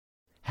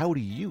How do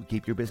you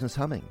keep your business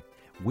humming?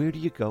 Where do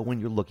you go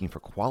when you're looking for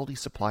quality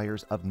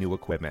suppliers of new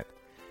equipment,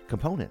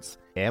 components,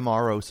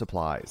 MRO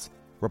supplies,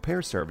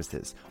 repair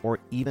services, or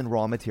even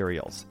raw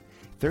materials?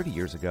 30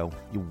 years ago,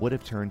 you would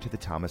have turned to the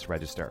Thomas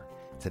Register.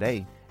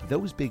 Today,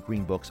 those big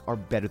green books are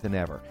better than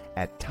ever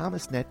at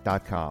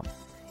thomasnet.com,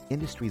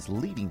 industry's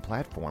leading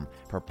platform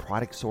for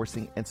product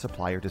sourcing and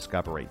supplier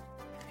discovery.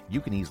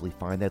 You can easily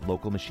find that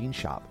local machine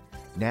shop,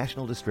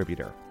 national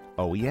distributor,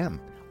 OEM,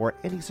 or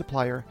any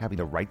supplier having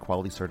the right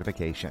quality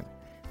certification.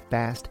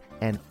 Fast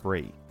and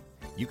free.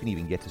 You can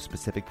even get to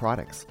specific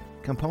products,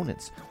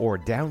 components, or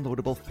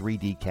downloadable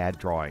 3D CAD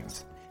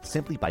drawings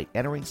simply by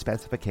entering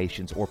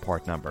specifications or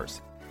part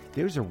numbers.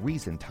 There's a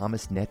reason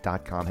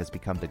thomasnet.com has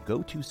become the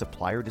go-to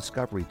supplier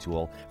discovery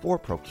tool for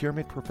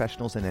procurement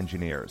professionals and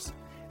engineers.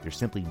 There's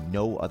simply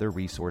no other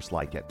resource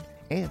like it,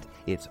 and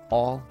it's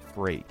all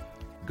free.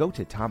 Go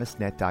to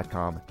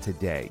thomasnet.com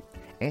today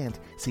and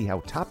see how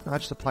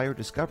top-notch supplier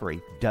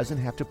discovery doesn't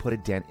have to put a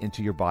dent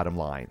into your bottom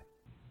line.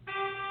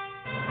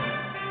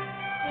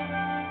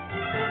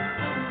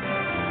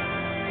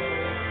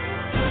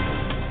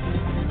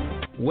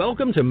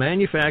 Welcome to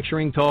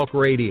Manufacturing Talk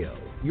Radio,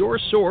 your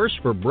source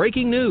for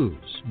breaking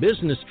news,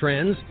 business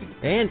trends,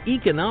 and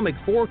economic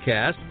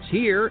forecasts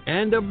here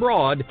and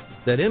abroad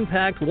that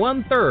impact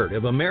 1/3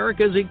 of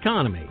America's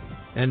economy.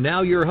 And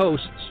now your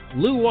hosts,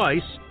 Lou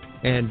Weiss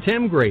and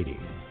Tim Grady.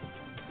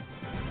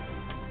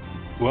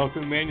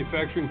 Welcome to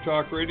Manufacturing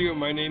Talk Radio.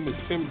 My name is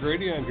Tim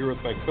Grady. I'm here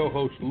with my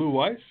co-host, Lou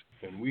Weiss,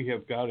 and we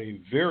have got a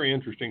very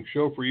interesting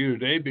show for you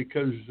today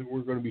because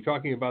we're going to be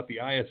talking about the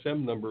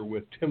ISM number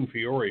with Tim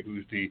Fiore,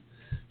 who's the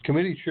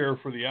committee chair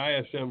for the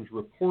ISM's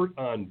report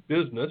on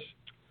business.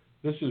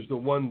 This is the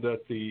one that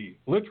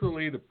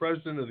literally the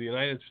President of the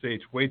United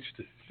States waits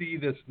to see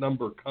this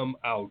number come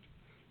out,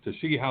 to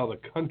see how the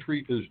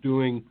country is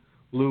doing.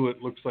 Lou,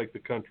 it looks like the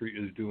country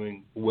is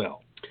doing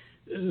well.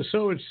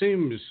 So it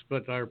seems,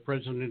 but our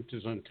president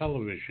is on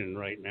television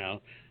right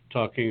now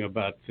talking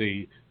about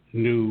the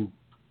new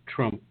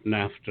Trump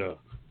NAFTA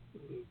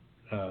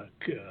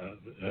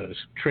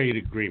trade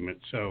agreement.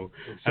 So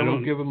I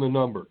don't give him the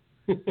number.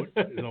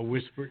 I'll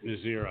whisper it in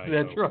his ear.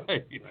 That's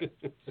right.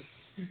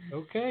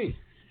 Okay.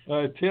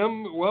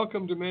 Tim,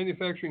 welcome to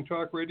Manufacturing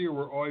Talk Radio.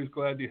 We're always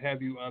glad to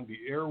have you on the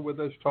air with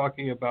us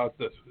talking about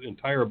this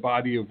entire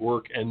body of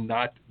work and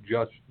not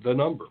just the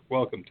number.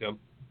 Welcome, Tim.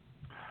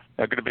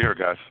 Yeah, good to be here,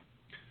 guys.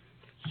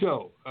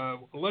 So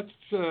let's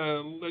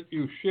let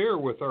you share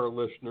with our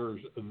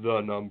listeners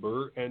the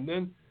number and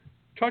then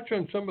touch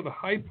on some of the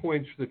high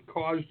points that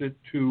caused it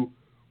to,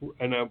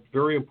 and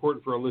very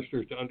important for our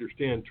listeners to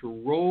understand,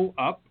 to roll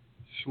up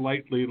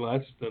slightly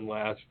less than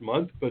last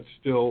month, but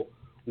still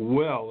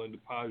well into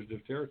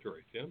positive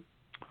territory. Tim?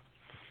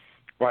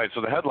 Right,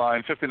 so the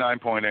headline,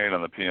 59.8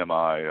 on the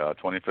PMI,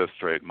 25th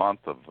straight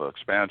month of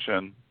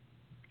expansion,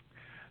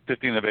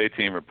 15 of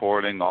 18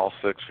 reporting, all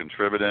 6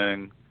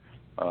 contributing.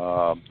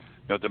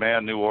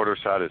 Demand new order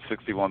side is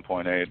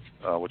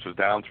 61.8, which was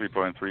down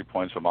 3.3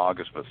 points from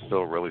August, but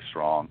still really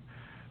strong.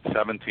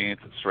 17th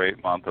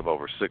straight month of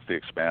over 60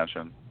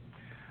 expansion.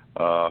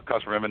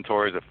 Customer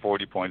inventories at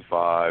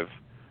 40.5,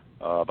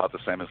 about the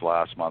same as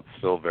last month,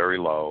 still very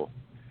low.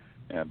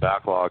 And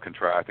backlog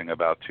contracting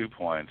about 2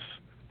 points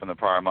from the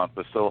prior month,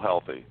 but still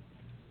healthy,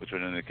 which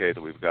would indicate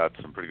that we've got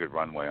some pretty good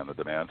runway on the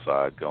demand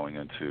side going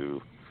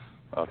into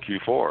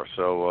Q4.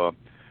 So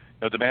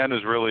demand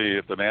is really,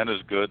 if demand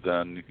is good,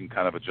 then you can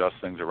kind of adjust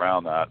things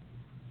around that.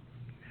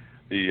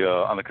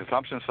 On the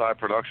consumption side,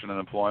 production and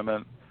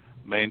employment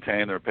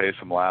maintain their pace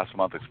from last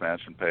month,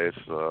 expansion pace.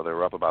 They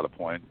were up about a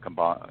point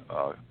combined.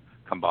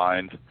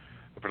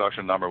 The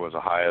production number was the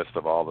highest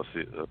of all the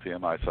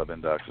PMI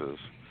sub-indexes.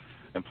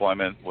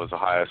 Employment was the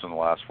highest in the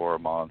last 4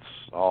 months.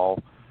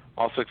 All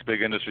 6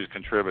 big industries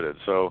contributed.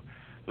 So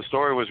the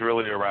story was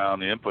really around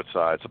the input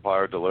side,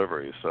 supplier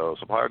deliveries. So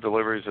supplier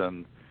deliveries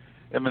and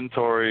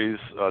inventories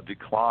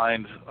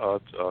declined a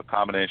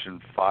combination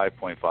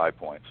 5.5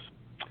 points.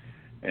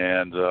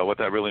 And what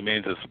that really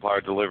means is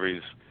supplier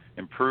deliveries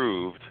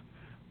improved,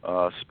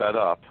 sped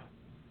up,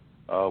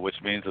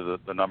 which means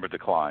that the number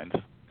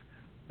declined.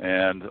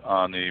 And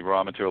on the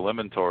raw material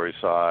inventory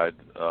side,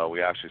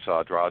 we actually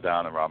saw a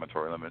drawdown in raw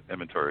material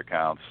inventory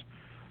accounts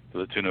to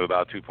the tune of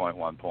about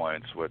 2.1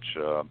 points, which,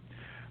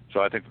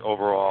 so I think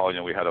overall,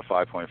 we had a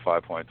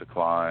 5.5 point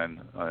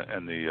decline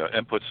in the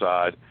input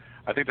side.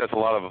 I think that's a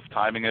lot of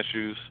timing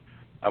issues.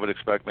 I would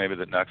expect maybe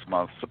that next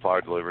month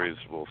supplier deliveries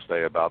will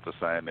stay about the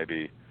same,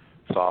 maybe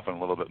soften a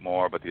little bit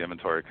more, but the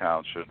inventory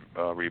count should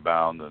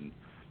rebound and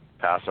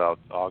pass out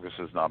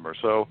August's number.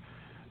 So,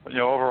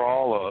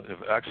 overall,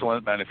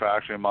 excellent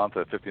manufacturing month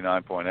at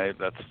 59.8.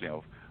 That's,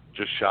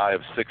 just shy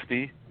of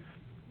 60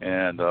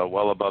 and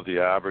well above the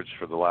average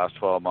for the last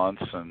 12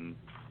 months. And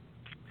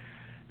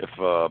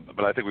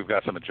but I think we've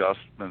got some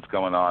adjustments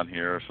going on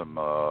here, some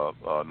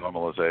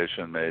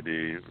normalization,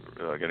 maybe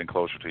getting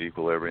closer to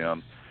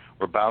equilibrium.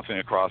 We're bouncing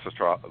across the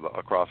top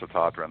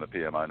around the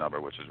PMI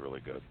number, which is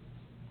really good.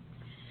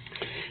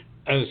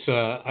 As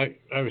I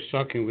was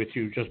talking with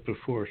you just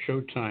before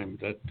showtime,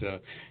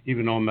 that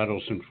even All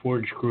Metals and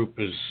Forge Group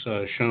is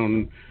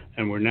shown,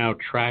 and we're now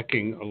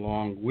tracking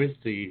along with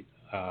the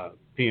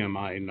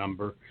PMI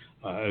number,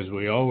 as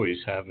we always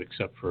have,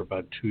 except for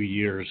about 2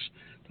 years,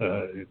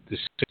 the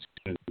 16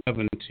 and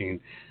 17.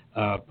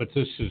 But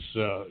this is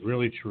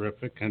really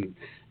terrific, and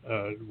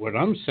what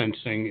I'm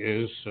sensing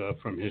is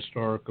from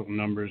historical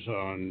numbers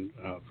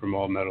from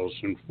All Metals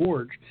and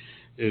Forge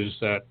is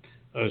that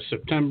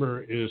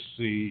September is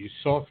the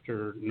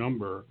softer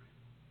number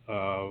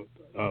of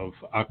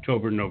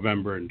October,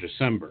 November, and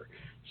December.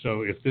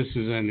 So if this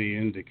is any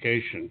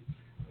indication,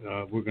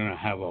 we're going to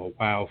have a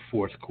wow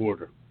fourth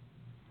quarter.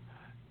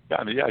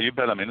 Yeah, you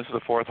bet. I mean, this is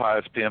the fourth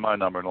highest PMI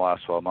number in the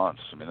last 12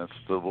 months. I mean, let's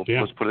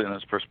put it in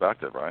its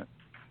perspective, right?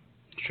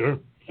 Sure,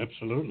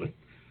 absolutely.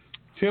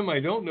 Tim,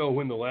 I don't know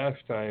when the last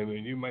time,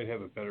 and you might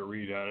have a better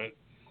read on it,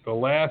 the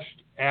last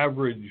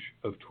average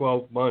of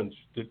 12 months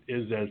that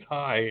is as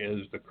high as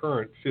the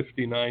current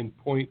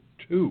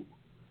 59.2.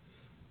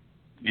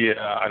 Yeah,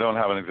 I don't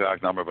have an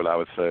exact number, but I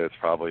would say it's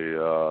probably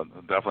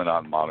definitely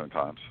not in modern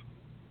times.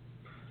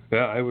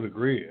 Yeah, I would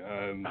agree.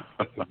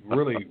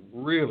 Really,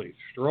 really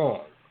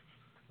strong.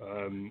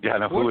 Yeah,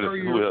 now who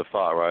would have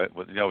thought, right?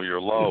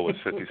 Your low was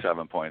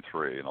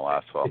 57.3 in the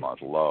last 12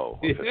 months. Low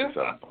was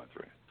 57.3.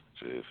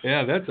 Jeez.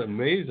 Yeah, that's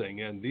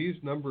amazing. And these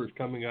numbers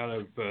coming out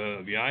of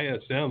the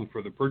ISM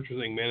for the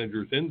Purchasing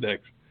Managers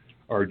Index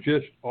are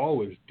just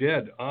always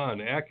dead on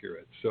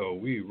accurate. So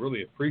we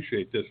really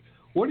appreciate this.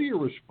 What are your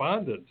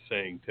respondents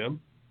saying, Tim?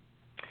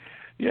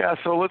 Yeah,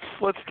 so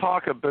let's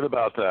talk a bit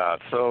about that.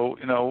 So,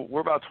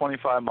 we're about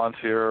 25 months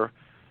here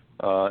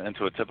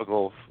into a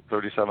typical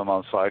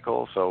 37-month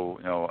cycle. So,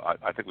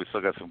 I think we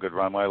still got some good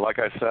runway. Like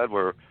I said,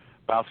 we're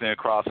bouncing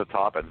across the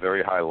top at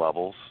very high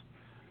levels.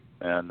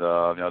 And,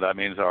 that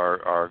means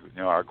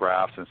our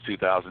graph since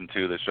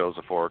 2002 that shows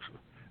the four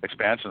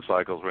expansion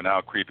cycles, we're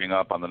now creeping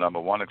up on the number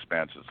one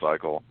expansion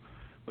cycle,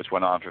 which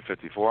went on for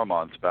 54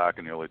 months back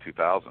in the early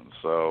 2000s.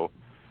 So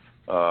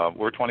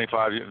we're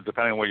 25,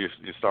 depending on where you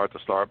start the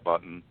start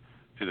button,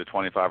 it's either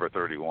 25 or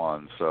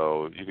 31.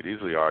 So you could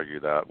easily argue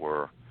that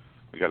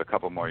we got a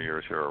couple more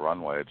years here of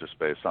runway just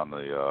based on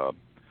the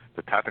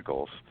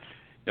technicals.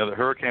 The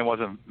hurricane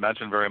wasn't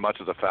mentioned very much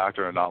as a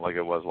factor, and not like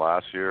it was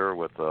last year.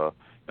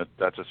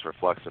 That just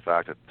reflects the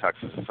fact that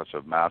Texas is such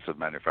a massive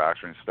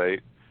manufacturing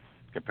state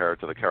compared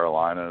to the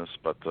Carolinas.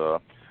 But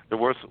there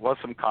was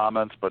some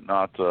comments, but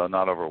not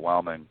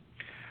overwhelming.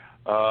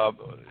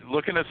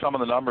 Looking at some of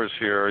the numbers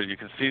here, you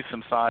can see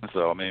some signs,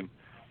 though. I mean,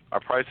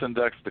 our price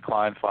index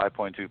declined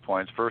 5.2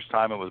 points. First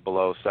time it was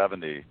below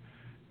 70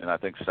 in, I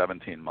think,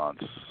 17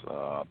 months,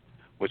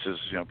 which is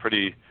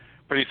pretty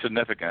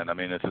significant. I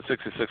mean, it's a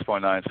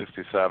 66.9,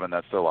 67.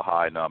 That's still a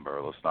high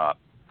number. Let's not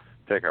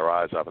take our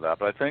eyes off of that.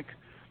 But I think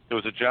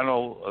there's a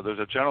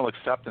general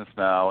acceptance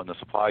now in the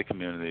supply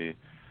community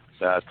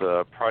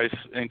that price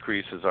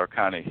increases are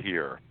kind of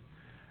here.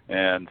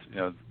 And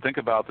think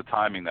about the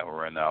timing that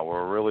we're in now.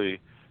 We're really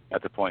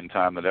at the point in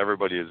time that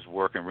everybody is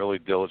working really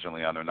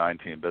diligently on their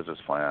 19 business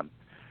plan,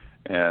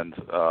 and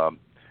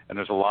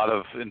there's a lot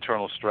of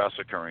internal stress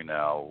occurring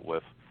now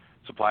with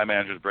supply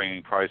managers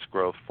bringing price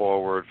growth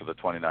forward for the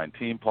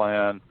 2019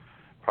 plan.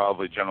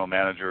 Probably general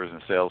managers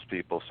and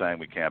salespeople saying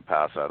we can't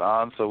pass that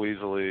on so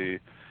easily.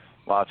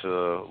 Lots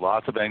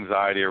of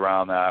anxiety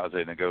around that as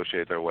they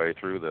negotiate their way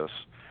through this.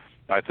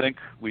 I think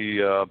we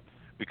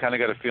kind of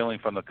got a feeling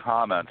from the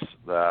comments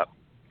that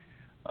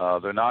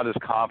they're not as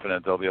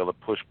confident they'll be able to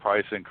push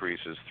price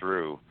increases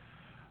through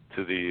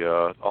to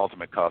the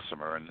ultimate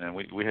customer. And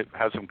we had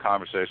some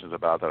conversations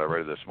about that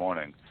already this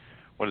morning.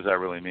 What does that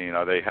really mean?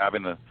 Are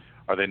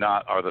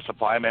the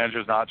supply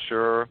managers not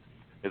sure?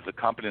 Is the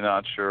company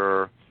not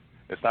sure?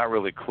 It's not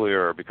really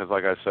clear because,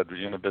 like I said,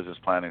 we're in a business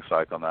planning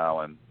cycle now,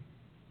 and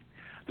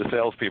the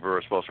salespeople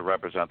are supposed to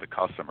represent the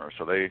customer,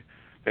 so they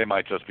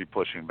might just be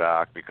pushing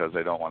back because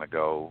they don't want to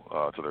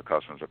go to their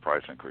customers with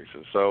price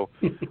increases. So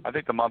I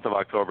think the month of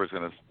October is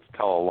going to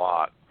tell a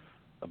lot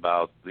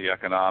about the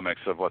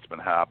economics of what's been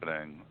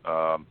happening.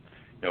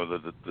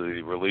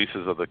 The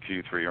releases of the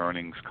Q3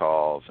 earnings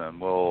calls,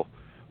 and will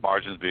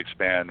margins be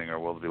expanding, or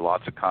will there be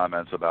lots of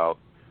comments about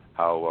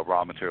how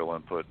raw material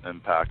input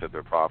impacted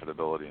their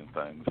profitability and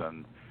things,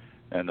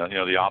 and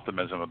the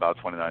optimism about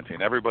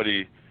 2019.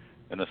 Everybody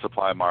in the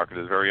supply market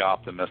is very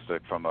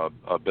optimistic from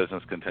a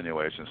business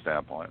continuation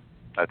standpoint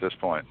at this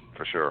point,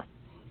 for sure.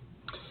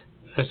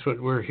 That's what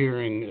we're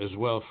hearing as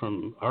well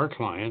from our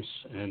clients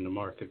in the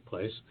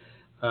marketplace.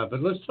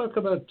 But let's talk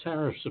about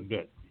tariffs a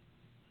bit.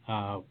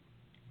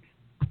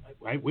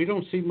 We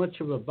don't see much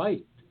of a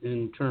bite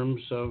in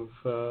terms of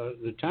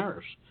the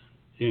tariffs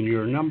in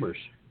your numbers.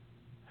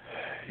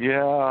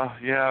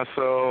 Yeah.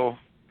 So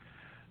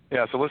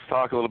let's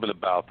talk a little bit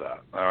about that.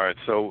 All right.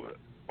 So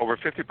over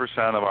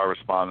 50% of our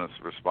respondents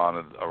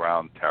responded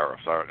around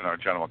tariffs in our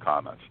general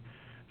comments.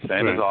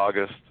 Same as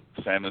August,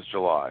 same as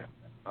July.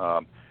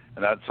 And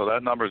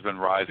that number has been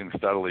rising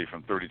steadily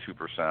from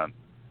 32%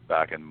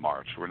 back in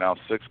March. We're now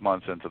 6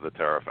 months into the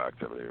tariff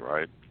activity,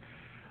 right?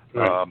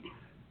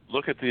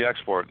 look at the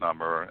export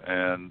number,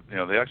 and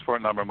the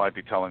export number might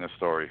be telling a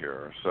story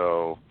here.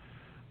 So,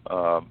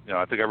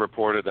 I think I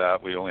reported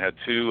that we only had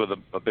 2 of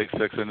the big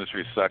 6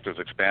 industry sectors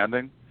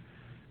expanding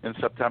in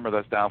September.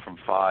 That's down from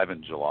 5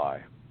 in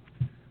July.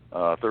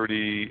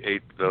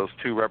 38. Those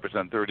 2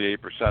 represent 38%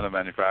 of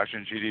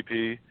manufacturing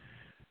GDP.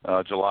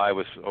 July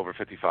was over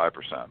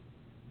 55%.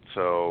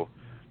 So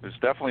there's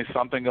definitely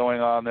something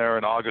going on there,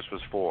 and August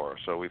was 4.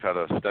 So we've had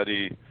a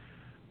steady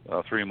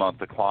 3-month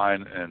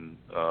decline in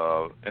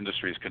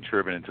industries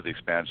contributing to the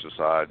expansion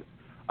side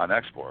on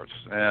exports.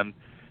 And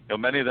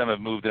many of them have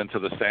moved into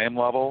the same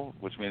level,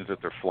 which means that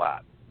they're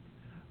flat.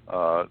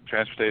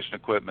 Transportation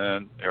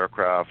equipment,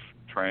 aircraft,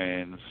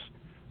 trains,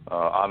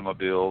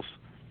 automobiles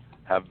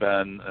have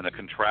been in a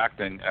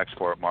contracting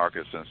export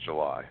market since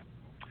July.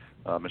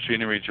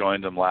 Machinery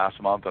joined them last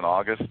month in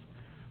August,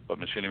 but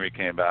machinery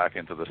came back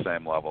into the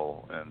same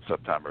level in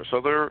September.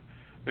 So there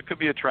could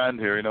be a trend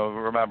here.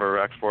 Remember,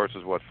 exports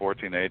is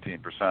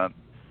 14-18%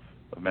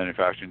 of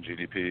manufacturing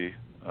GDP.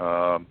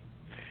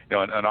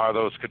 And are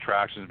those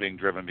contractions being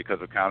driven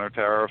because of counter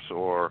tariffs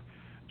or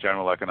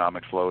general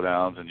economic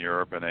slowdowns in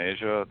Europe and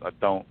Asia? I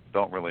don't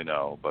really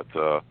know, but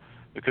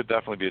it could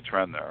definitely be a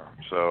trend there.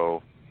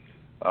 So,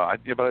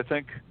 but I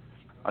think,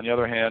 on the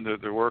other hand,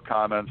 there were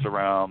comments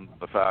around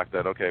the fact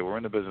that, okay, we're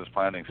in the business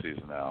planning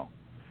season now,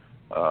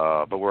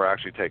 but we're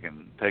actually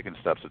taking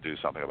steps to do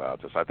something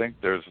about this. I think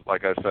there's,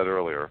 like I said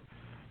earlier,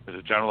 there's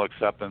a general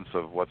acceptance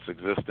of what's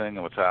existing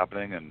and what's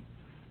happening, and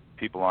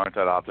people aren't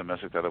that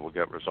optimistic that it will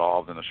get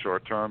resolved in the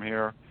short term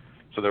here.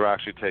 So they're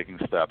actually taking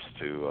steps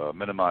to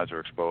minimize their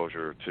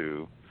exposure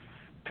to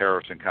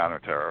tariffs and counter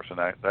tariffs, and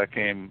that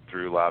came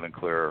through loud and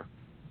clear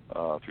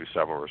through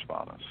several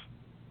respondents.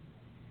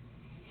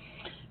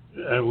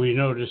 We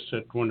noticed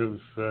that one of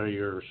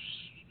your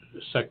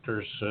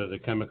sectors, the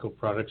chemical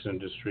products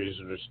industries,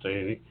 are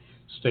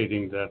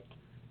stating that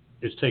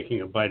it's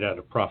taking a bite out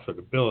of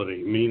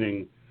profitability,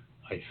 meaning,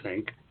 I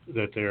think,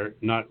 that they're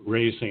not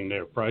raising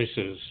their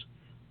prices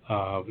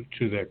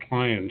to their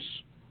clients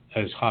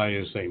as high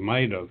as they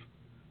might have,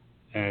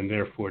 and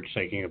therefore it's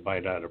taking a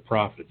bite out of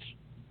profits.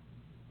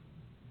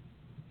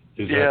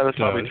 That's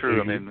probably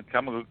true. I mean, the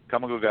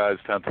chemical guys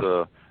tend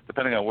to,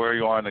 depending on where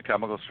you are in the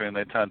chemical stream,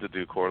 they tend to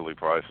do quarterly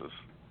prices.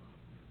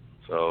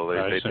 So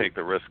they take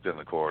the risk in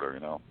the quarter,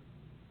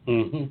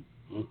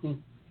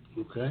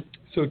 Okay.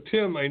 So,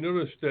 Tim, I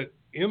noticed that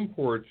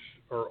imports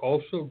are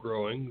also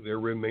growing. They're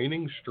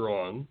remaining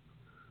strong.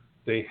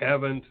 They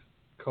haven't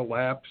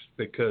collapsed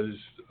because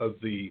of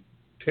the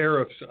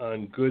tariffs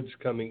on goods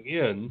coming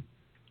in,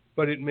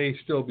 but it may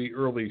still be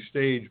early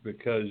stage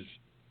because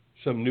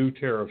some new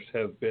tariffs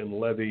have been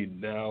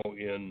levied now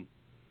in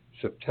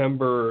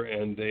September,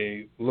 and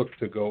they look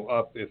to go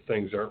up if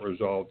things aren't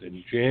resolved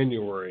in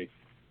January.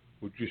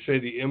 Would you say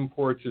the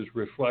imports is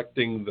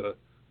reflecting the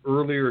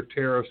earlier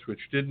tariffs, which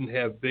didn't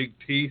have big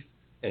teeth,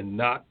 and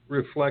not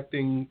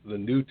reflecting the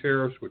new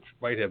tariffs, which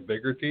might have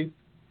bigger teeth?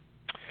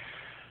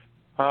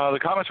 The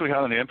comments we had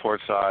on the import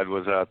side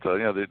was that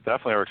they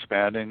definitely are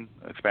expanding.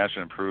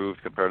 Expansion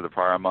improved compared to the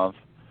prior month.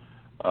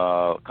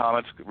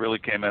 Comments really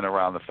came in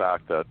around the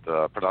fact that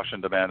production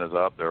demand is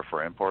up,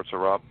 therefore imports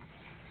are up.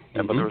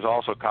 But there was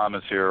also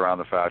comments here around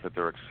the fact that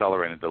they're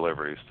accelerating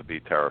deliveries to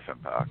beat tariff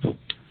impacts.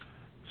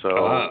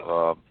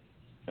 So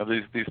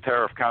these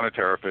counter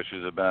tariff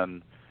issues have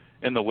been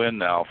in the wind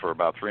now for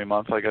about 3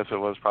 months. I guess it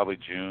was probably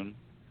June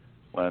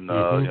when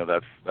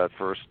that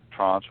first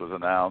tranche was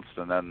announced,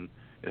 and then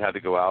it had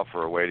to go out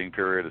for a waiting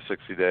period of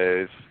 60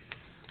 days.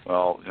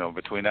 Well,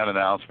 between that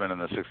announcement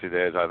and the 60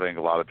 days, I think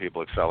a lot of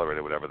people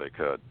accelerated whatever they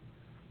could.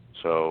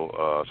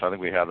 So I think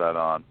we have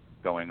that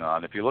going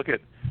on. If you look at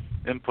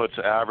inputs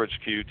average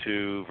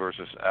Q2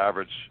 versus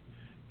average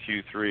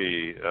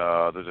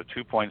Q3, there's a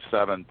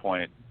 2.7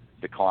 point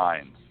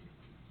decline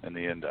in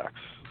the index.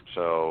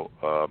 So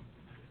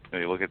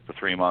you look at the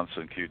 3 months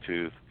in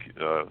Q2,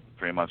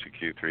 3 months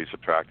in Q3,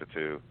 subtract the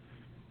 2,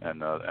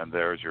 and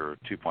there's your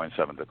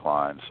 2.7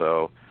 decline.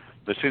 So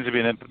there seems to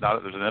be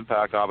there's an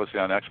impact obviously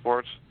on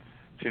exports.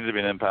 Seems to be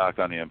an impact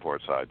on the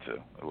import side too.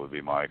 It would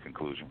be my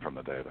conclusion from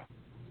the data.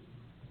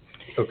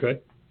 Okay.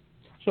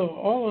 So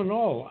all in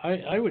all,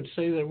 I would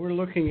say that we're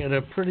looking at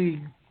a pretty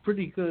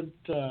good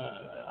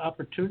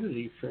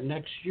opportunity for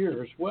next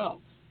year as well.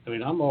 I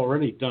mean, I'm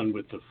already done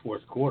with the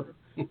fourth quarter,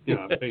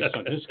 based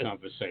on this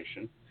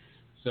conversation.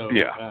 So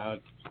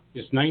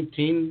is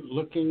 19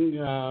 looking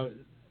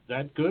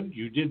that good?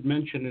 You did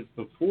mention it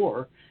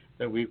before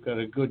that we've got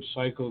a good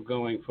cycle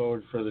going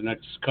forward for the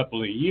next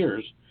couple of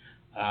years.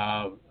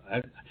 I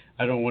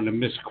don't want to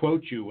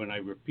misquote you when I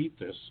repeat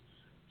this.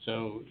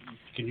 So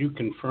can you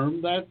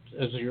confirm that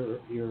as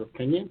your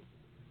opinion?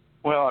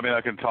 Well, I mean,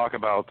 I can talk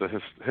about the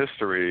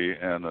history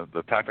and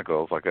the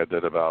technicals like I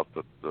did about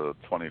the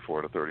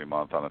 24 to 30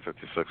 month on a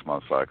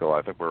 56-month cycle.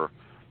 I think we're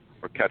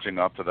catching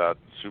up to that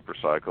super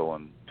cycle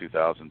in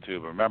 2002.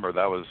 But remember,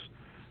 that was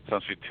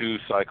essentially 2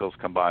 cycles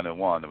combined in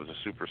one. It was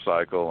a super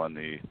cycle and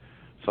the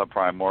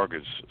subprime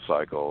mortgage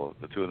cycle.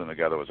 The 2 of them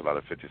together was about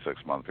a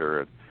 56-month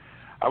period.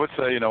 I would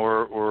say,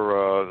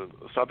 we're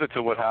subject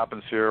to what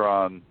happens here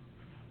on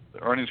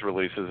earnings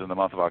releases in the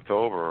month of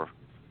October,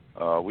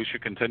 we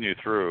should continue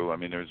through. I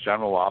mean, there's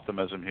general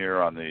optimism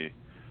here on the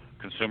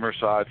consumer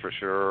side for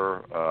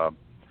sure.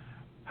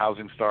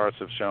 Housing starts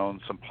have shown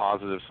some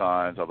positive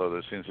signs, although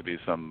there seems to be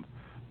some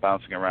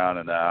bouncing around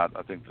in that.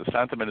 I think the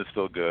sentiment is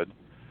still good.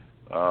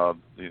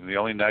 The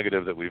only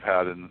negative that we've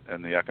had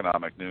in the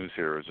economic news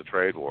here is the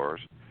trade wars,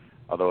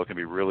 although it can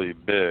be really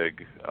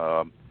big.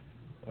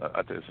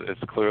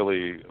 It's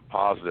clearly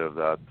positive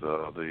that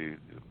the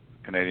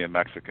Canadian,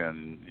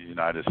 Mexican,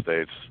 United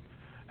States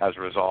has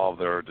resolved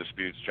their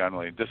disputes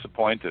generally.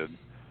 Disappointed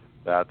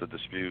that the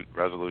dispute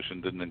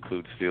resolution didn't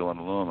include steel and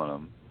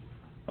aluminum,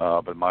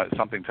 but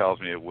something tells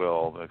me it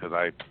will, because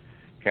I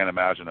can't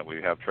imagine that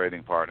we have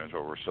trading partners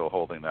where we're still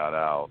holding that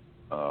out.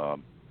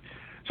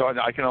 So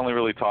I can only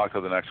really talk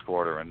to the next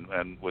quarter,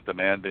 and with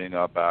demand being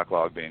up,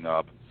 backlog being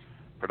up,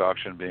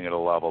 production being at a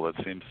level that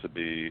seems to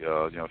be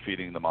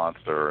feeding the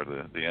monster,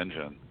 the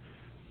engine,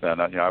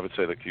 then I would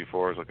say that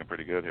Q4 is looking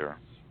pretty good here.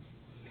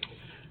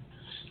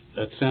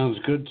 That sounds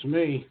good to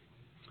me.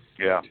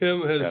 Yeah.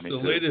 Tim, has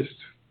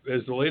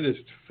the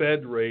latest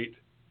Fed rate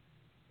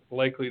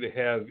likely to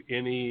have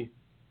any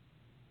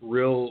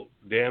real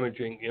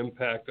damaging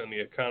impact on the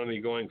economy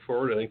going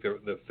forward? I think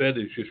the Fed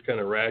is just kind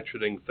of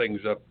ratcheting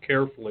things up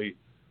carefully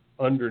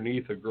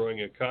underneath a growing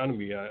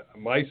economy.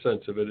 My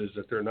sense of it is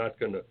that they're not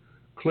going to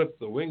clip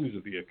the wings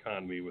of the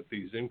economy with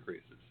these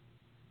increases.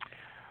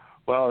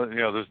 Well,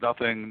 there's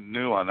nothing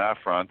new on that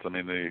front. I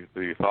mean,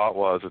 the thought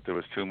was that there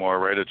was 2 more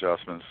rate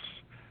adjustments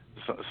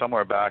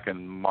somewhere back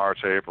in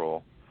March,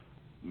 April,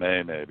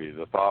 May maybe.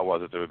 The thought was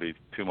that there would be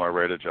 2 more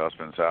rate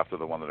adjustments after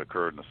the one that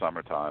occurred in the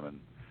summertime, and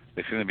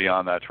they seem to be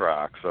on that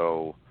track.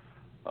 So,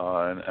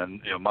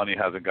 and money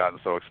hasn't gotten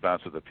so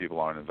expensive that people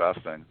aren't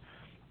investing.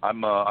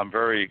 I'm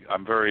very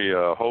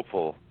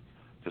hopeful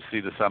to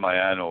see the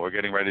semi-annual. We're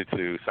getting ready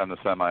to send the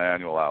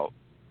semi-annual out,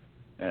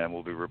 and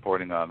we'll be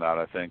reporting on that,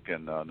 I think,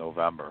 in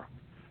November.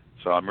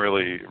 So I'm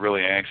really,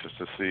 really anxious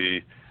to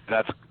see.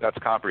 And that's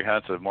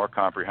comprehensive, more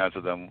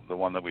comprehensive than the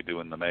one that we do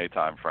in the May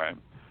time frame.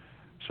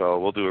 So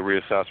we'll do a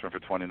reassessment for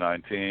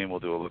 2019. We'll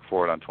do a look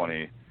forward on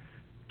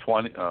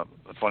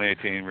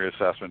 2018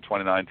 reassessment,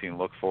 2019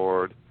 look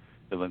forward.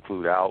 It'll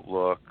include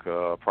outlook,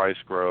 price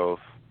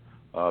growth,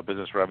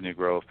 business revenue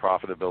growth,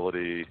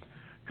 profitability,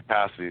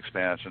 capacity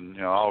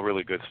expansion, all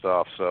really good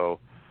stuff. So,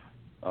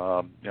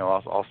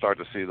 I'll start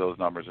to see those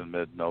numbers in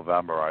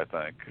mid-November, I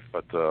think.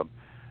 But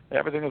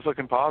everything is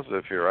looking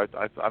positive here.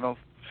 I don't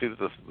see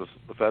that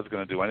the Fed's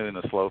going to do anything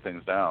to slow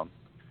things down.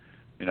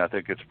 I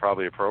think it's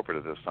probably appropriate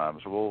at this time.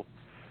 So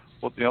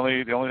the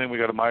only thing we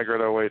got to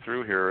migrate our way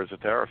through here is the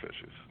tariff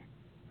issues.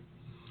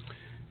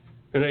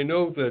 And I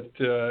know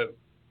that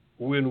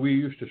when we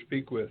used to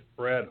speak with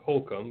Brad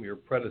Holcomb, your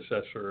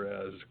predecessor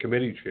as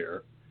committee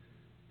chair,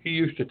 he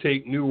used to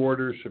take new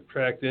orders,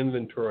 subtract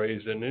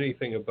inventories, and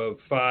anything above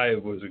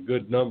 5 was a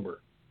good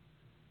number.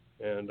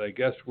 And I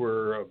guess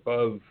we're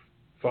above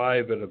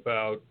 5 at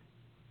about,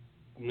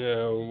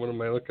 what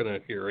am I looking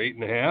at here,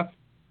 8.5?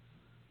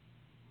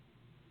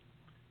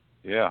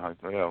 Yeah,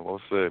 we'll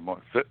see.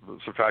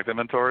 Subtract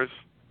inventories?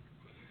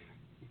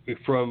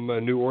 From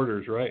new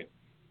orders, right.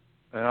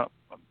 Yeah.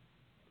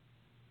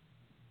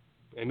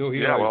 I know he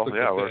definitely.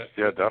 We're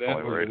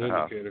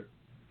 8.5.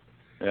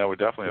 Yeah, we're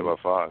definitely above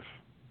 5.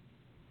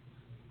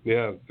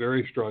 Yeah,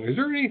 very strong. Is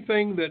there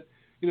anything that,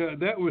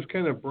 that was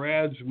kind of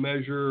Brad's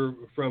measure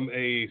from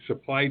a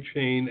supply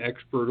chain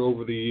expert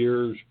over the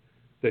years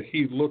that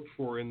he looked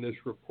for in this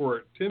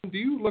report? Tim, do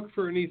you look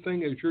for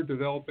anything as you're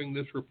developing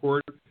this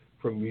report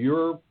from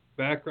your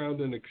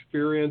background and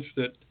experience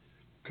that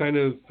kind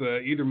of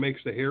either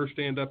makes the hair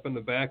stand up in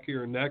the back of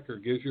your neck or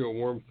gives you a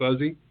warm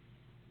fuzzy?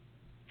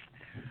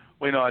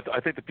 Well, I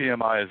think the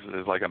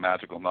PMI is like a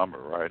magical number,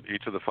 right?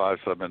 Each of the 5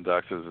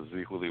 sub-indexes is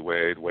equally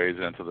weighs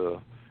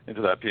into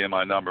that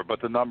PMI number,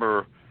 but the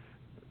number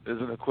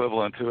isn't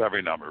equivalent to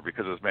every number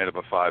because it's made up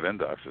of 5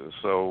 indexes.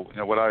 So,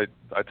 what I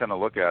tend to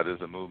look at is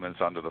the movements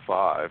under the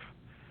 5,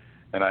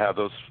 and I have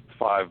those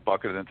 5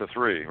 bucketed into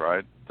 3,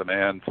 right?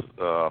 Demand,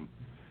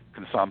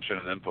 consumption,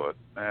 and input.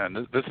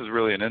 And this is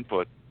really an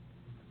input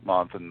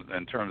month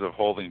in terms of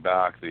holding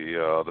back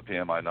the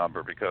PMI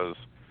number, because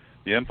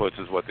the inputs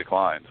is what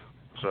declined.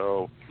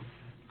 So,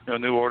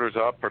 new orders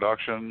up,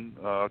 production,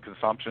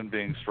 consumption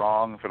being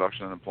strong,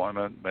 production and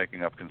employment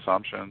making up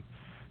consumption,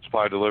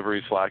 supply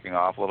delivery slacking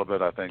off a little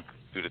bit, I think,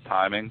 due to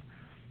timing.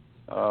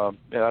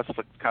 That's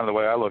kind of the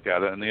way I look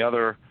at it. And the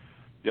other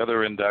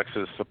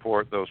indexes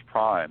support those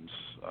primes.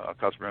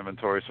 Customer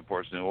inventory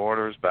supports new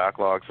orders,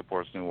 backlog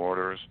supports new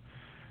orders,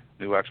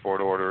 new export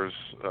orders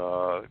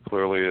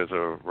clearly is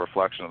a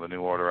reflection of the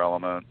new order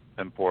element.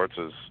 Imports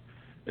is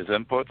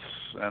inputs,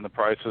 and the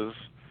prices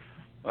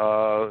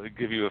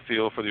give you a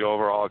feel for the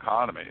overall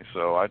economy.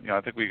 So I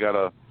think we got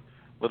a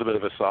little bit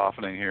of a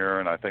softening here,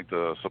 and I think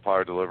the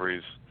supplier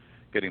deliveries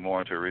getting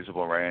more into a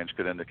reasonable range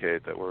could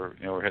indicate that we're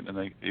hitting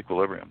an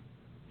equilibrium.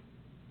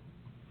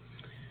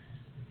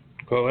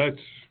 Well,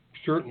 that's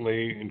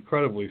certainly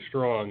incredibly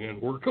strong,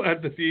 and we're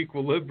glad that the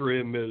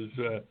equilibrium is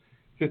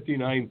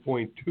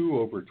 59.2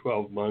 over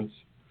 12 months.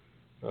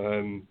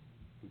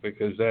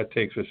 because that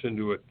takes us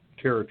into a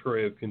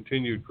territory of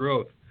continued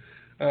growth.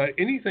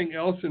 Anything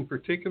else in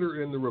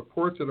particular in the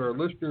report that our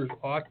listeners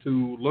ought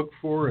to look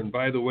for? And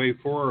by the way,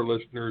 for our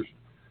listeners,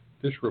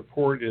 this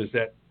report is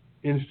at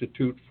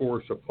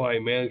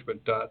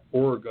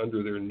instituteforsupplymanagement.org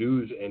under their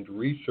news and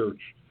research.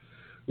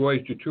 We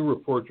always do two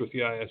reports with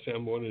the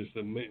ISM. One is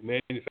the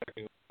manufacturing,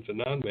 one is the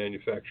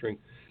non-manufacturing.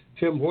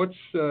 Tim, what's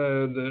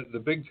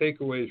the big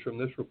takeaways from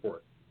this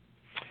report?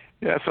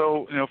 Yeah,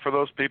 so for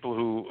those people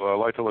who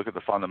like to look at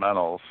the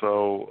fundamentals,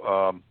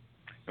 so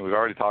we've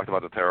already talked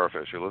about the tariff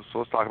issue.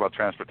 Let's talk about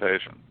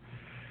transportation.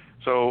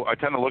 So I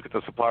tend to look at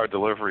the supplier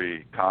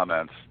delivery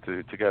comments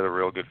to get a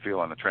real good feel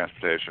on the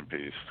transportation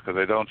piece, because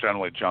they don't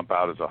generally jump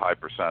out as a high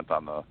percent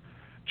on the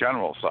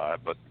general side.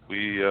 But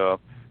we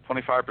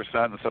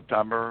 25% in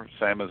September,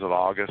 same as in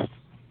August,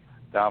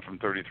 down from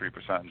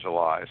 33% in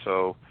July.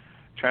 So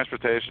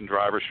transportation,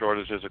 driver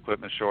shortages,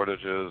 equipment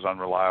shortages,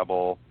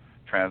 unreliable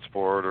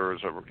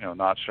transporters, or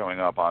not showing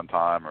up on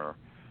time or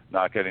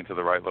not getting to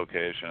the right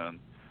location,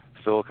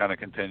 still kind of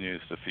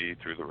continues to feed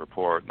through the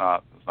report.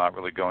 It's not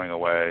really going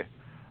away,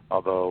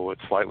 although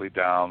it's slightly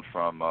down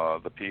from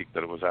the peak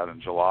that it was at in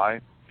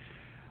July.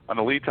 On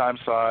the lead time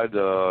side,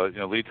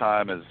 lead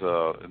time is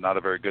not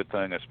a very good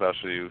thing,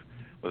 especially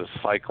with a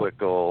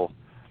cyclical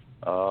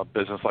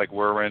business like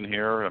we're in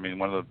here. I mean,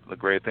 one of the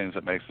great things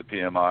that makes the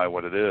PMI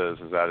what it is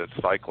that it's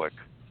cyclic,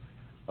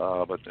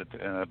 but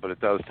it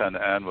does tend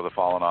to end with a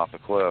falling off the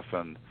cliff.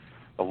 And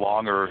the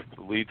longer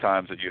lead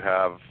times that you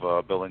have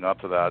building up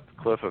to that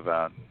cliff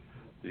event,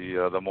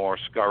 the more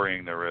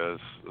scurrying there is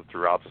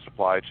throughout the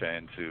supply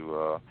chain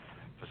to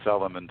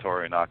sell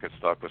inventory and not get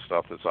stuck with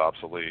stuff that's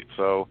obsolete.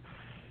 So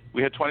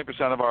we had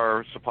 20% of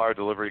our supplier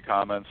delivery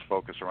comments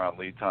focused around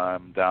lead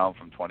time, down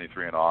from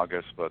 23 in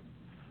August, but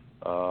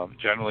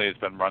generally it's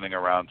been running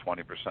around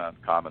 20%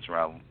 comments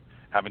around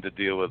having to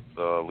deal with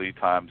the lead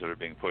times that are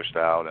being pushed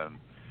out, and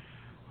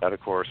that of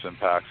course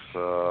impacts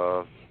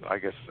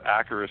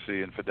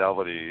accuracy and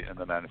fidelity in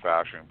the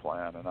manufacturing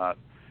plan, and not.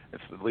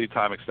 It's the lead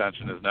time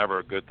extension is never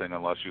a good thing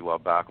unless you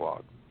love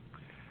backlog.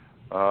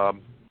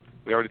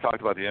 We already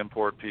talked about the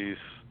import piece.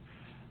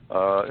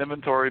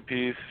 Inventory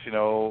piece,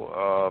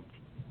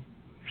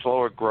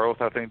 slower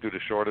growth, I think, due to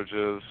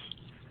shortages.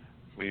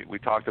 We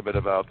talked a bit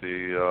about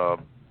the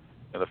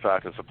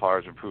fact that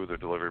suppliers improved their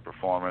delivery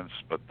performance,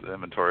 but the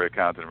inventory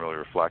account didn't really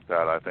reflect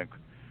that. I think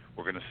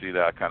we're going to see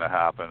that kind of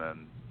happen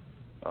in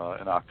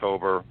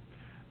October.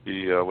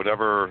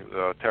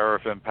 Whatever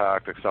tariff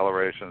impact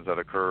accelerations that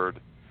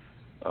occurred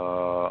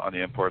on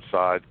the import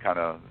side kind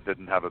of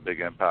didn't have a big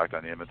impact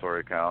on the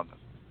inventory account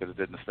because it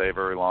didn't stay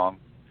very long.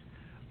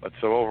 But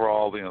so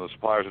overall, the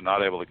suppliers are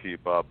not able to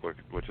keep up,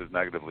 which is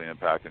negatively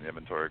impacting the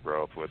inventory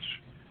growth, which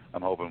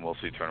I'm hoping we'll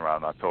see turn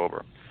around in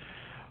October.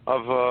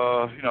 Of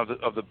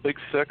the big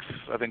six,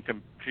 I think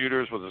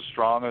computers was the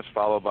strongest,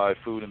 followed by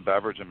food and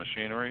beverage and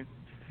machinery.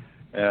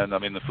 And I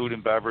mean, the food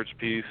and beverage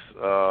piece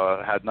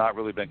had not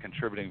really been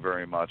contributing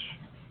very much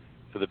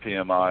to the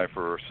PMI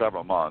for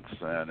several months,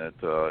 and it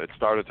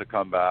started to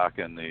come back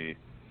in the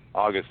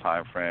August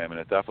timeframe, and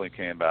it definitely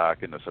came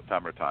back in the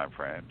September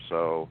timeframe.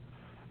 So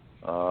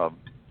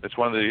it's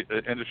one of the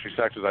industry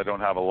sectors I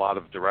don't have a lot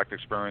of direct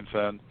experience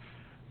in,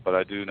 but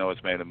I do know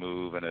it's made a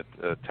move, and it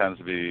tends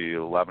to be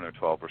 11 or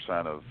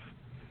 12% of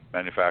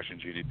manufacturing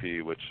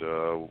GDP, which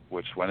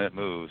when it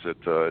moves,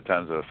 it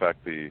tends to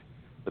affect the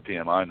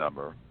PMI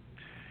number.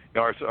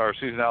 Our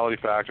seasonality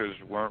factors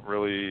weren't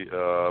really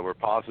were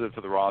positive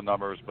to the raw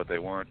numbers, but they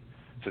weren't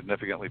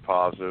significantly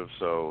positive,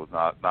 so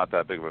not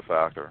that big of a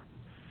factor.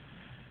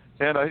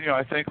 And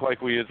I think, like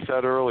we had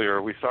said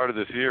earlier, we started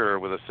this year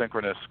with a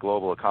synchronous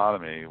global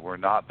economy. We're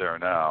not there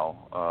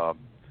now.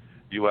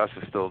 U.S.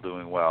 is still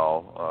doing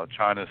well.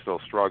 China is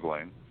still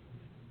struggling,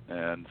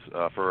 and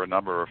for a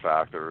number of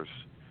factors.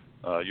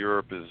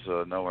 Europe is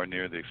nowhere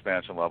near the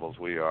expansion levels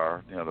we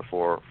are. The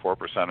 4%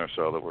 or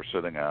so that we're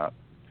sitting at.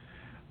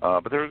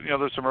 But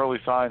there's some early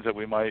signs that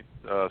we might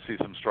see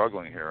some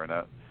struggling here, and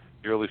that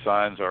the early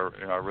signs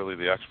are really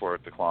the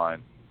export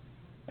decline,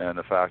 and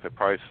the fact that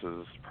price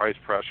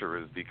pressure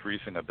is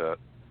decreasing a bit,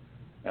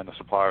 and the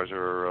suppliers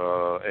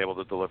are able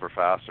to deliver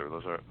faster.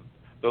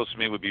 Those to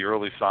me would be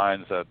early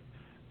signs that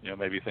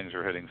maybe things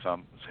are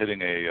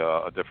hitting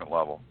a different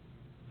level.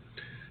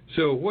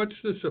 So what's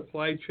the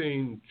supply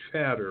chain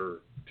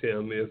chatter,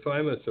 Tim? If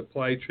I'm a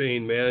supply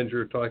chain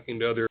manager talking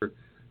to other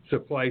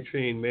supply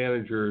chain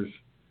managers,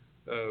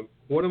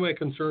 what am I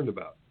concerned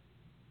about?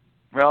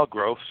 Well,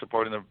 growth,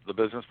 supporting the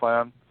business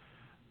plan,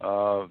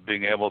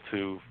 being able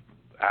to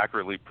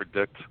accurately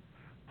predict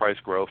price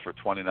growth for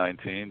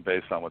 2019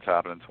 based on what's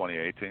happened in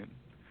 2018.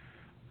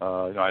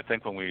 I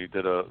think when we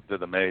did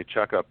the May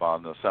checkup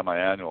on the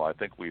semi-annual, I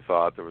think we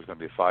thought there was going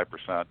to be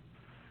 5%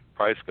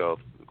 price growth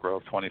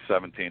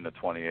 2017 to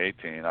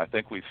 2018. I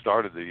think we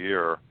started the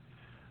year,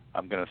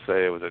 I'm going to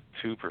say it was at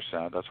 2%.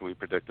 That's what we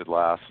predicted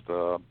last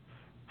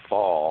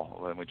fall,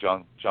 when we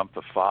jumped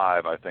to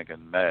 5, I think,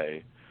 in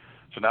May.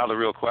 So now the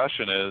real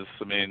question is,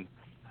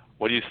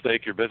 what do you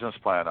stake your business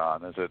plan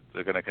on? Is it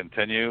going to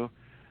continue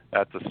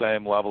at the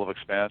same level of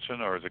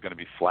expansion, or is it going to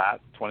be flat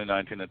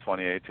 2019 to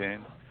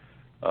 2018?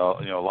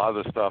 A lot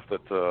of the stuff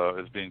that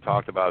is being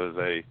talked about is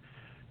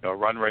a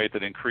run rate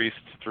that increased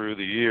through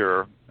the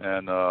year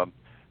and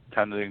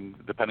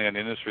depending on the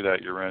industry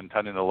that you're in,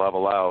 tending to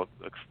level out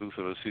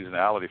exclusive of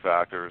seasonality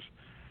factors.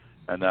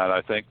 And that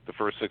I think the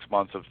first 6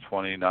 months of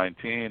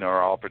 2019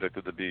 are all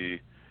predicted to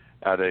be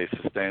at a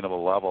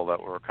sustainable level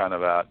that we're kind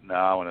of at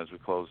now and as we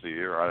close the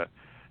year. I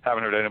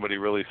haven't heard anybody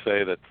really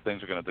say that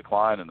things are going to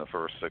decline in the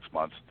first 6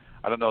 months.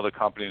 I don't know that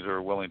companies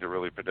are willing to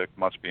really predict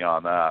much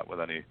beyond that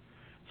with any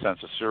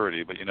sense of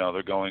surety, but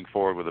they're going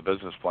forward with a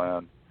business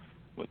plan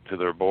to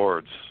their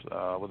boards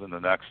within the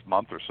next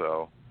month or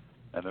so,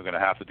 and they're going to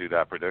have to do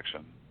that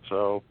prediction.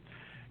 So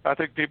I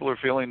think people are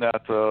feeling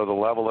that the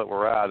level that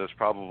we're at is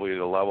probably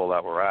the level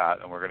that we're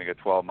at, and we're going to get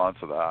 12 months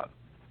of that.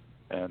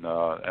 And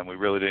we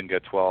really didn't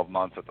get 12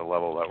 months at the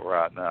level that we're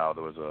at now.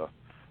 There was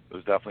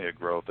definitely a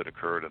growth that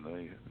occurred in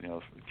the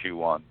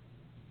Q1.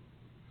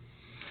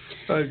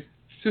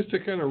 Just to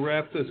kind of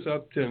wrap this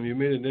up, Tim, you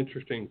made an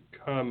interesting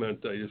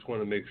comment. I just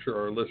want to make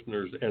sure our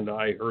listeners and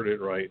I heard it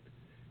right.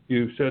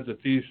 You said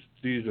that these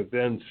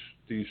events,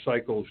 these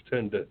cycles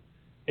tend to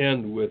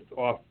end with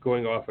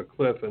going off a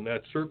cliff, and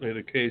that's certainly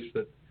the case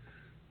that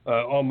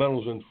All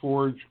Metals and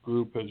Forge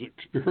Group has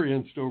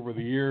experienced over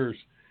the years.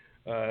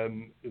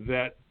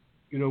 That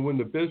when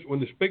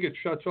the spigot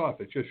shuts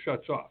off, it just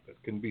shuts off.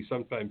 It can be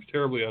sometimes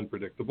terribly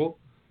unpredictable,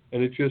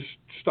 and it just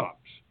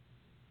stops.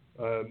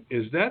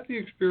 Is that the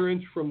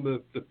experience from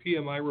the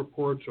PMI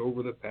reports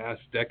over the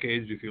past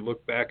decades, if you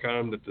look back on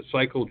them, that the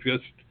cycle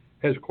just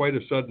has quite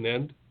a sudden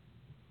end?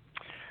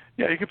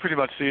 Yeah, you can pretty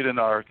much see it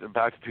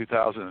back to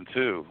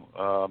 2002.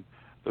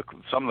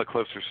 Some of the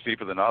cliffs are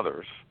steeper than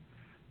others,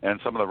 and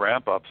some of the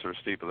ramp-ups are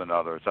steeper than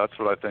others. That's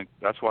why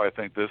I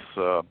think this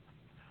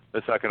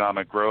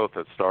economic growth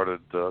that started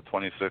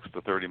 26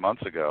 to 30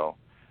 months ago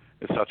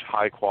is such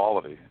high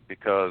quality,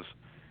 because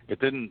it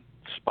didn't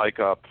spike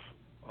up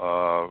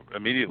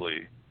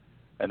immediately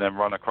and then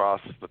run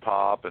across the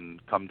top and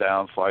come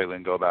down slightly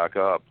and go back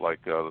up like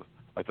the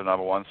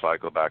number one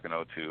cycle back in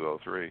 02,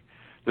 03.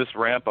 This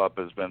ramp up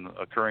has been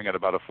occurring at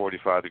about a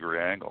 45-degree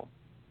angle,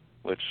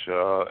 which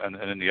and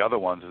in the other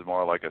ones is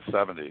more like a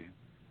 70.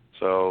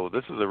 So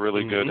this is a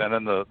really good. And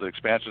then the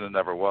expansion that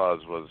never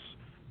was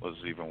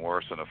even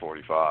worse than a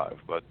 45.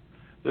 But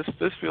this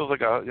feels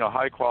like a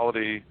high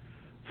quality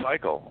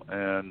cycle.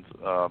 And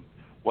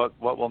what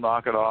will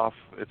knock it off?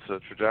 It's a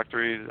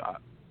trajectory. I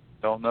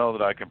don't know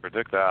that I can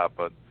predict that,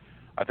 but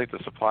I think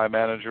the supply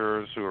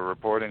managers who are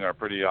reporting are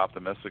pretty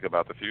optimistic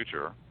about the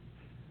future.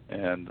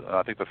 And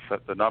I think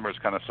the numbers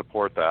kind of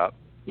support that.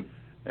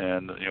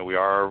 And we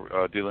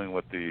are dealing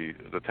with the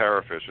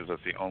tariff issues.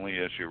 That's the only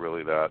issue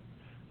really that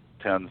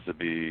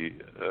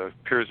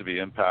appears to be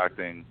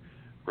impacting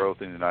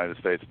growth in the United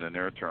States in the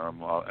near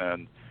term.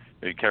 And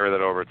you carry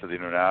that over to the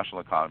international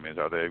economies.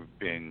 Are they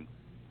being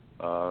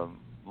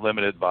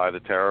limited by the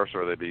tariffs,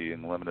 or are they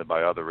being limited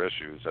by other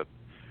issues?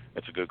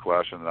 It's a good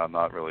question that I'm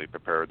not really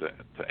prepared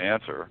to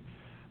answer.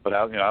 But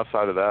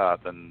outside of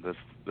that, then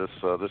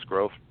this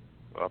growth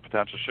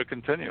potential should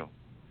continue,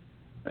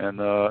 and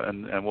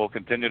will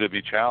continue to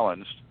be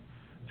challenged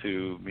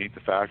to meet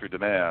the factory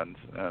demand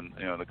and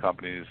the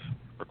company's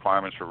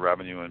requirements for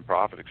revenue and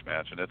profit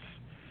expansion.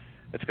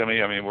 It's going to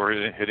be. I mean,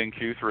 we're hitting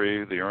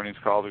Q3. The earnings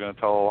calls are going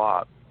to tell a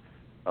lot.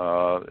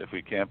 If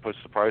we can't push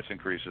the price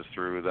increases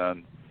through,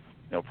 then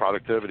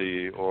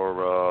productivity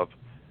or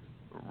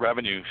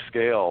revenue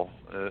scale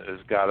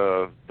has got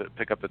to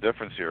pick up the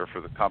difference here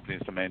for the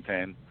companies to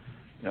maintain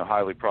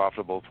highly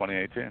profitable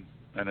 2018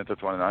 and into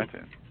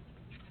 2019.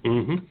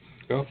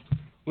 Well,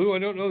 Lou, I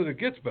don't know that it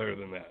gets better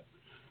than that.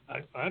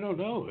 I don't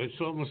know.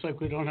 It's almost like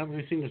we don't have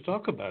anything to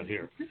talk about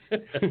here.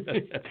 This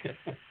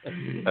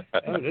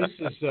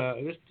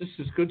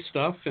is good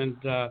stuff, and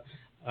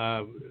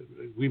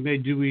we may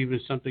do even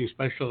something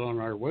special on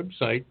our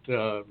website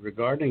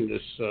regarding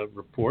this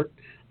report,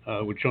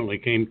 which only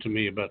came to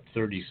me about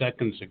 30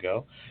 seconds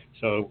ago.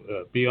 So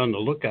be on the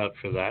lookout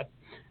for that.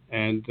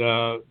 And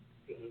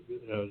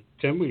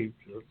Tim, we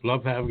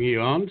love having you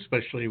on,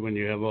 especially when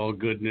you have all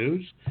good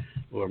news,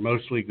 or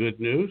mostly good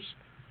news.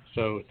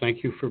 So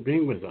thank you for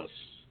being with us.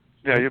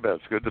 Yeah, you bet.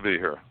 It's good to be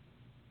here.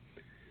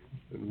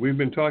 We've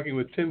been talking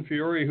with Tim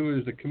Fiore, who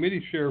is the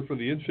committee chair for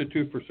the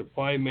Institute for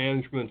Supply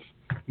Management's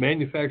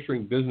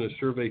Manufacturing Business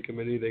Survey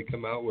Committee. They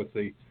come out with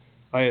the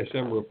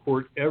ISM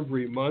report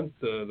every month,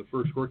 the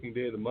first working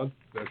day of the month,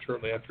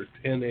 shortly after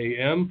 10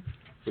 a.m.,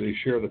 where they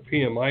share the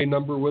PMI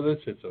number with us.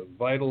 It's a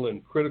vital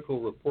and critical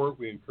report.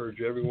 We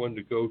encourage everyone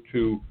to go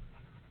to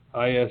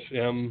go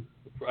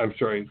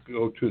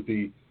to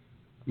the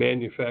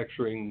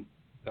manufacturing,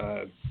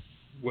 the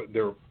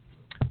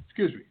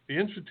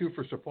Institute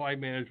for Supply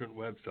Management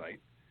website,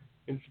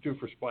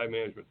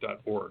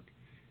 instituteforsupplymanagement.org.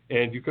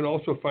 And you can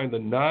also find the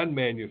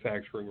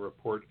non-manufacturing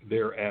report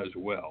there as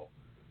well.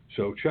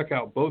 So check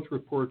out both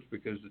reports,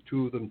 because the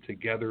two of them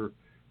together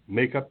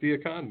make up the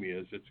economy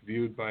as it's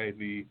viewed by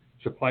the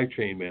supply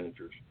chain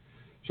managers.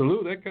 So,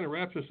 Lou, that kind of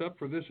wraps us up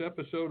for this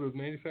episode of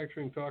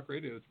Manufacturing Talk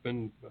Radio. It's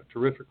been a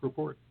terrific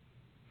report.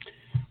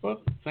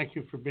 Well, thank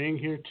you for being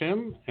here,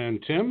 Tim.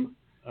 And Tim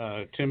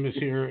is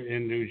here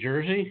in New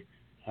Jersey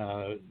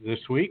this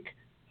week.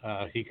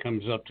 He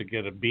comes up to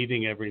get a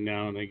beating every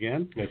now and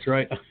again. That's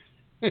right.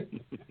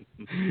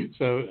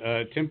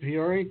 So, Tim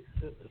Fiore,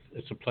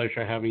 it's a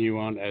pleasure having you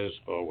on as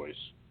always.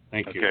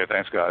 Thank you. Okay,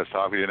 thanks, guys.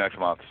 Talk to you next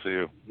month. See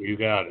you. You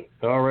got it.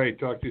 All right,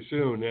 talk to you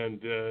soon. And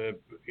if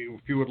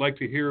you would like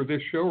to hear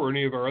this show or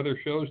any of our other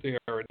shows, they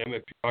are at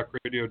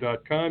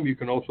mfttalkradio.com. You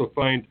can also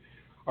find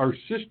our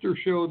sister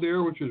show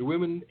there, which is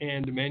Women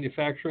and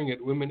Manufacturing at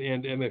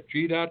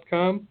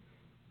womenandmfg.com.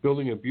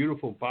 Building a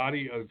beautiful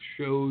body of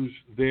shows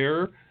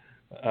there.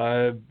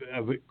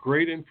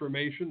 Great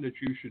information that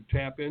you should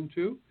tap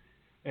into.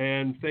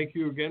 And thank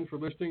you again for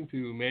listening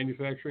to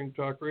Manufacturing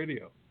Talk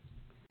Radio.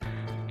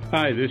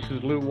 Hi, this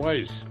is Lou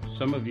Weiss.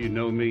 Some of you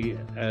know me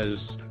as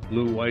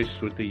Lou Weiss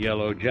with the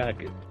yellow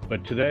jacket,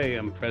 but today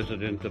I'm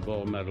president of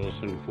All Metals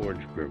and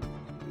Forge Group.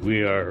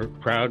 We are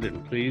proud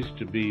and pleased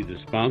to be the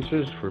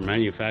sponsors for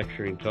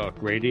Manufacturing Talk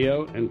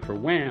Radio and for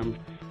WHAM,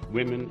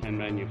 Women and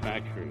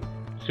Manufacturing,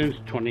 since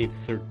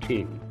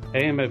 2013.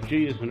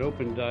 AMFG is an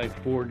open die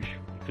forge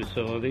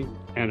facility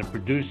and a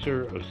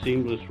producer of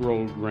seamless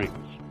rolled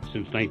rings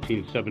since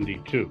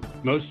 1972.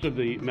 Most of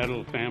the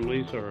metal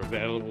families are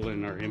available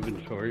in our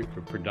inventory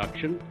for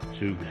production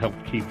to help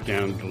keep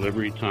down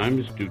delivery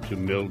times due to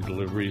mill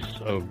deliveries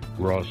of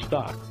raw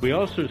stock. We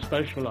also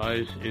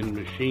specialize in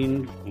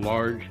machined,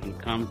 large, and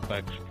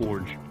complex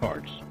forged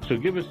parts. So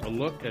give us a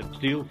look at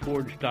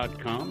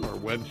steelforge.com, our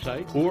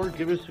website, or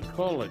give us a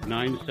call at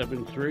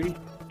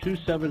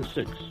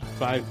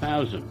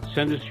 973-276-5000.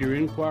 Send us your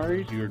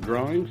inquiries, your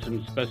drawings,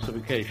 and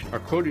specifications. Our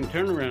quoting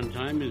turnaround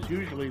time is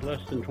usually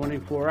less than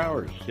 24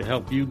 hours to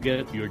help you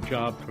get your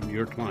job from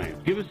your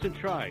client. Give us a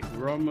try.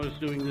 We're almost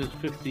doing this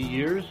 50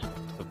 years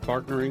of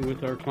partnering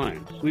with our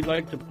clients. We'd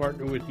like to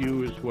partner with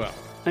you as well.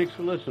 Thanks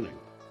for listening.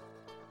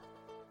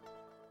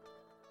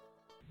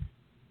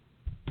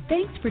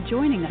 Thanks for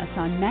joining us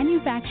on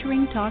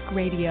Manufacturing Talk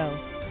Radio.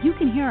 You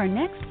can hear our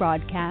next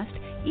broadcast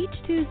each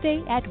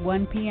Tuesday at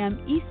 1 p.m.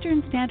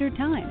 Eastern Standard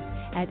Time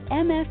at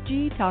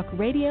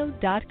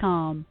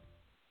mfgtalkradio.com.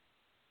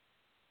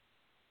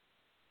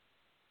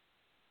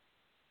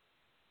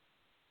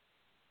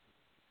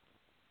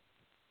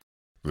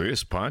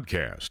 This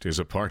podcast is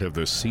a part of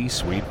the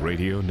C-Suite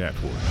Radio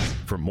Network.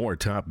 For more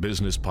top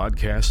business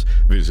podcasts,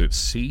 visit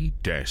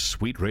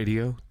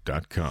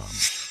c-suiteradio.com.